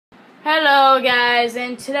Hello guys,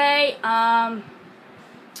 and today I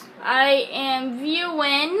am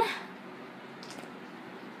viewing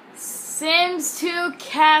Sims 2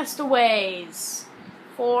 Castaways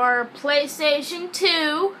for PlayStation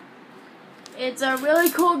 2. It's a really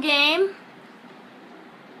cool game.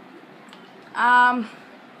 The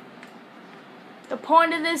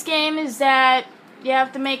point of this game is that you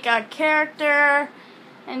have to make a character,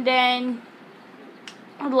 and then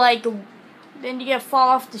then you get fall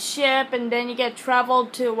off the ship, and then you get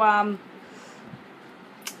traveled to an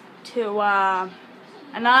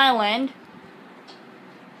island.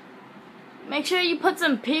 Make sure you put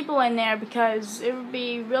some people in there because it would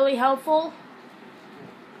be really helpful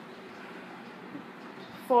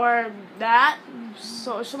for that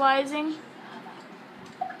socializing.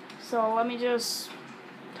 So let me just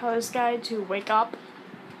tell this guy to wake up.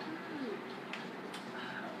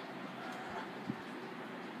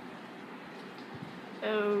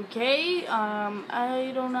 Okay,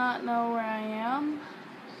 I do not know where I am,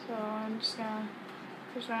 so I'm just gonna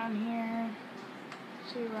push around here,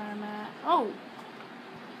 see where I'm at. Oh!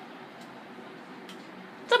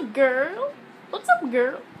 What's up, girl? What's up,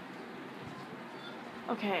 girl?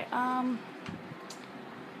 Okay,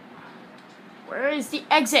 where is the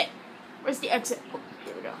exit? Where's the exit? Oh,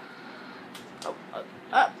 here we go. Oh,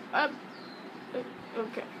 up.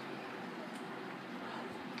 Okay.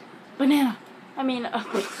 Banana. I mean,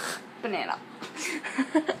 banana.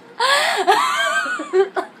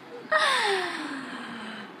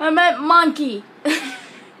 I meant monkey.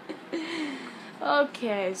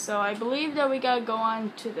 Okay, so I believe that we gotta go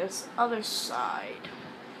on to this other side.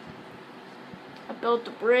 I built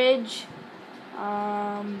the bridge.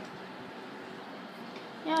 Yeah,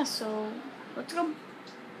 so let's go.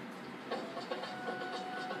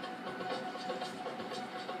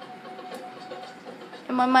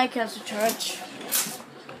 And my mic has to charge.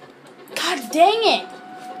 God dang it!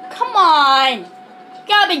 Come on! You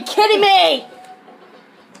gotta be kidding me!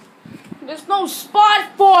 There's no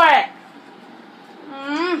spot for it!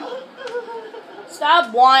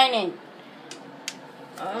 Stop whining.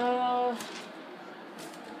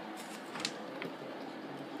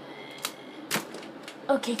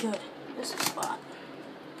 Okay, good. There's a spot.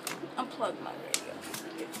 Unplug my radio.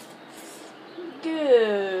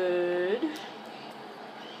 Good.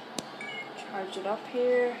 Charge it up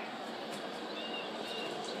here.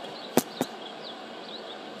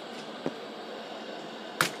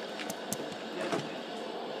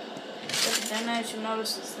 But then I should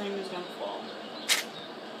notice this thing is gonna fall.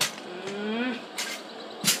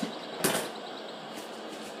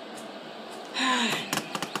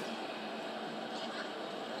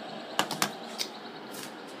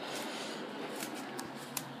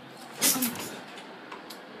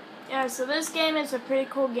 Yeah, so this game is a pretty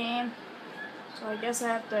cool game. So I guess I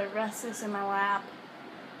have to rest this in my lap.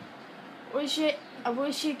 I wish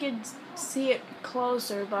you could see it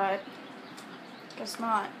closer, but guess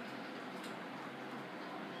not.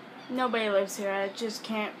 Nobody lives here. I just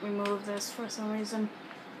can't remove this for some reason.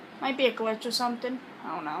 Might be a glitch or something.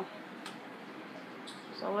 I don't know.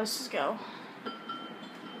 So let's just go.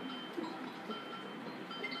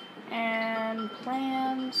 And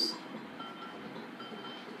plans.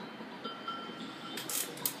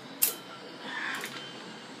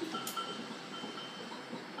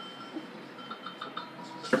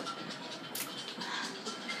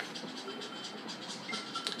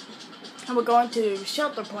 And we're going to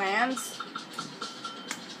shelter plans.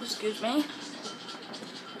 Excuse me.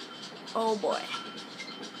 Oh boy.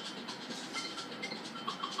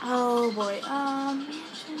 Oh boy.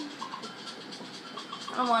 Mansion.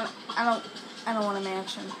 I don't want a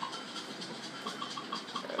mansion.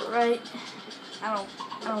 Right? I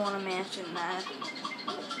don't want a mansion. Nah.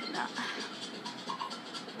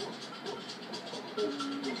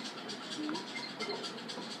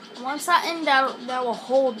 I want something that will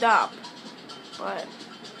hold up. But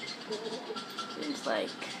seems like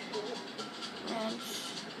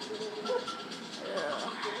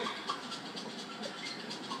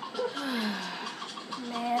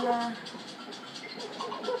manor.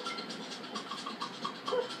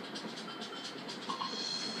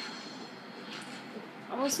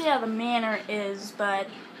 We'll see how the manor is, but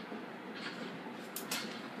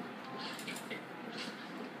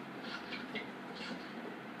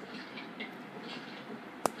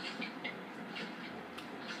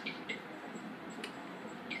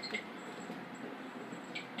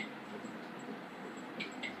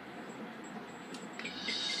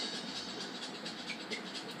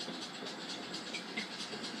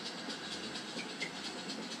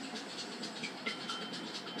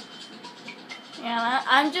yeah,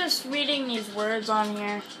 I'm just reading these words on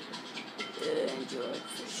here. enjoy it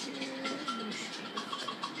for sure.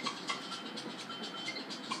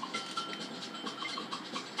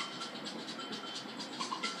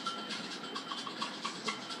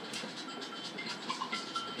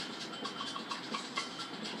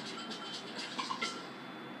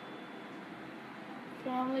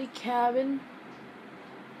 Family cabin.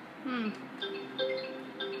 I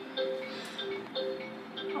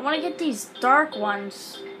want to get these dark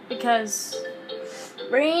ones because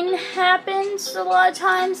rain happens a lot of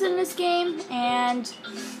times in this game, and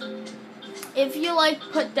if you like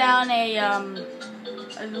put down a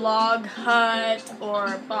log hut or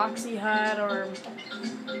a boxy hut or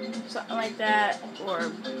something like that,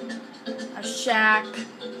 or a shack,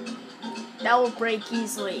 that will break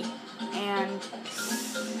easily. And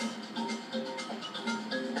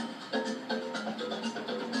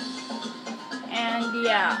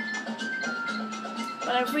yeah,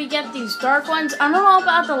 but if we get these dark ones, I don't know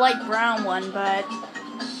about the light brown one, but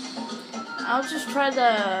I'll just try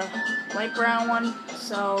the light brown one.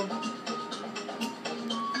 So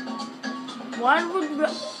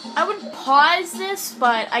I would pause this,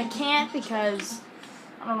 but I can't because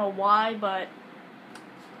I don't know why, but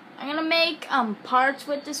I'm gonna make parts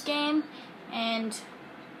with this game, and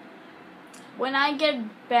when I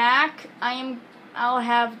get back, I'll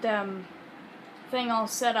have them thing all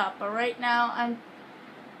set up. But right now,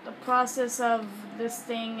 the process of this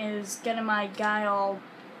thing is getting my guy all.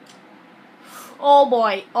 Oh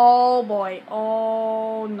boy! Oh boy!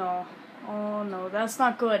 Oh no! Oh no! That's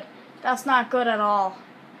not good. That's not good at all.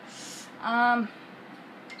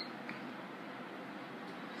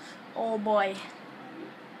 Oh boy!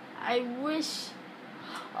 I wish.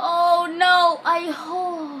 Oh no!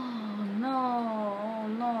 Oh no! Oh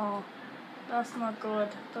no! That's not good.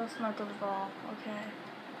 That's not good at all. Okay.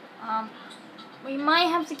 We might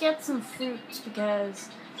have to get some fruits because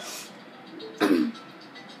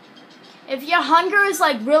if your hunger is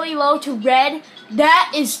like really low to red,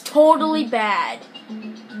 that is totally bad.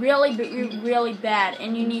 Really bad,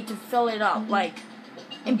 and you need to fill it up. Like,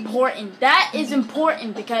 important. That is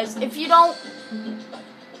important because if you don't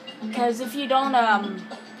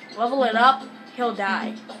level it up, he'll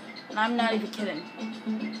die. And I'm not even kidding.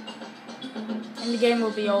 And the game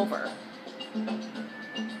will be over.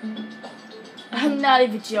 I'm not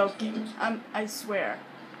even joking. I swear.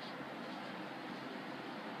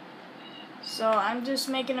 So I'm just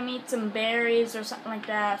making him eat some berries or something like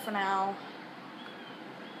that for now.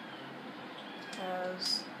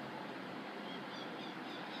 Because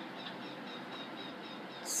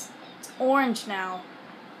it's orange now.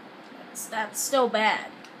 That's still bad.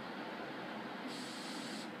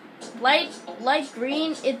 Light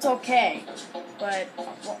green, it's okay, but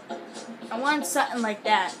I want something like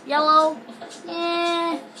that. Yellow,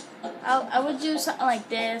 yeah, I would do something like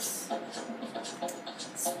this.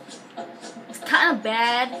 It's kind of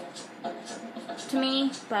bad to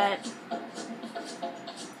me, but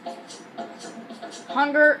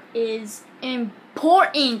hunger is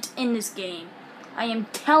important in this game. I am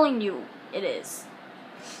telling you, it is.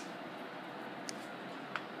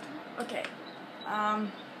 Okay,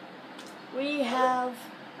 we have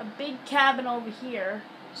a big cabin over here,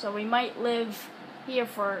 so we might live here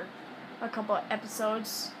for a couple of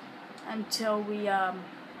episodes until we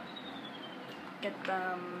get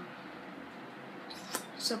the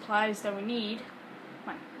supplies that we need.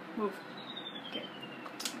 Come on, move. Okay.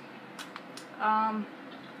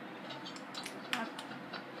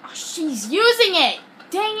 Oh, she's using it!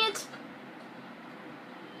 Dang it!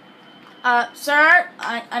 Sir,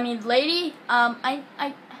 I mean, lady,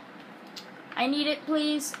 I need it,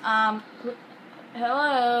 please.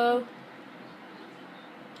 Hello?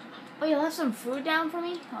 Oh, you left some food down for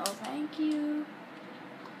me? Oh, thank you.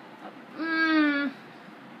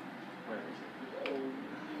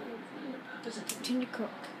 Continue to cook.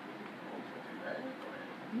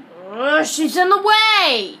 Oh, she's in the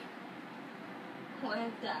way!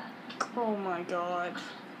 Oh my god.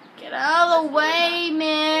 Get out of the way,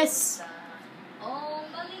 miss!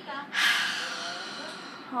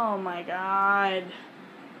 Oh my god.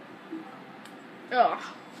 Ugh.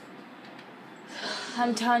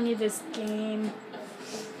 I'm telling you, this game.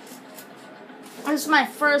 This is my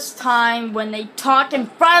first time when they talk in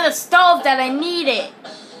front of the stove that I need it.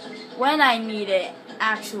 When I need it,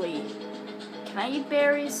 actually. Can I eat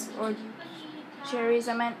berries? Or cherries,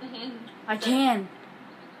 I meant? I can.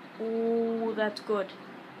 Oh, that's good.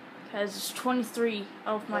 Because it's 23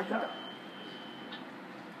 of my hunger.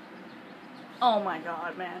 Oh my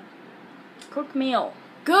god, man. Cooked meal.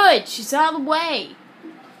 Good! She's out of the way.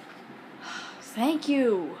 Thank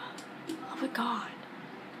you. Oh my god.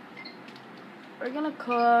 We're gonna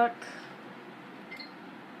cook.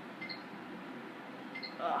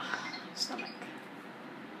 Ugh, stomach.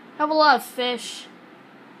 Have a lot of fish.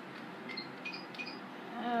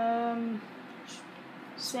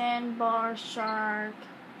 Sandbar shark,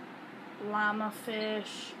 llama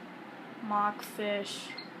fish, mockfish.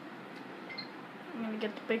 I'm gonna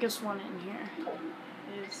get the biggest one in here.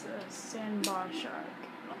 Is a sandbar shark.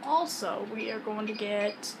 Also, we are going to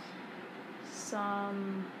get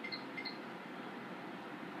some.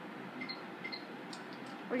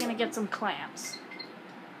 We're gonna get some clams.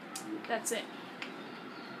 That's it.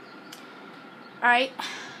 Alright.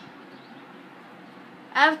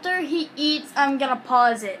 After he eats, I'm gonna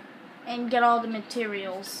pause it and get all the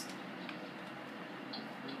materials.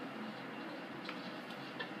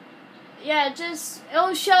 Yeah,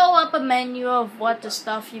 it'll show up a menu of what the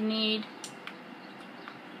stuff you need.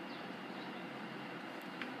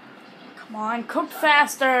 Come on, cook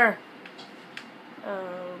faster!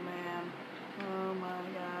 Oh man. Oh my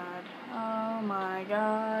god. Oh my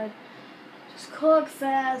god. Just cook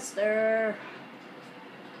faster.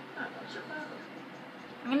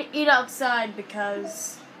 I'm gonna eat outside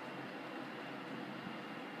because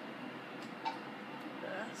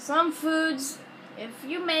some foods, if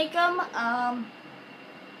you make them,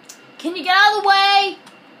 can you get out of the way?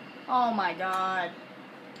 Oh my god.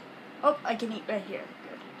 Oh, I can eat right here.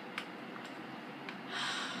 Good.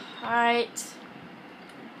 Alright.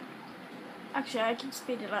 Actually, I can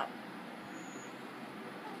speed it up.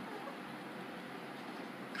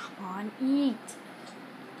 Come on, eat.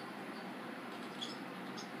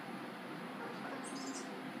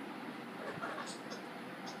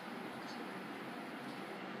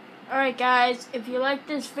 Alright guys, if you like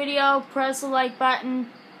this video, press the like button,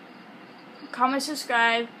 comment,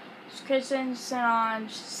 subscribe. It's Kristen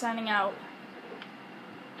signing out.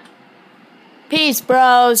 Peace,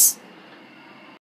 bros.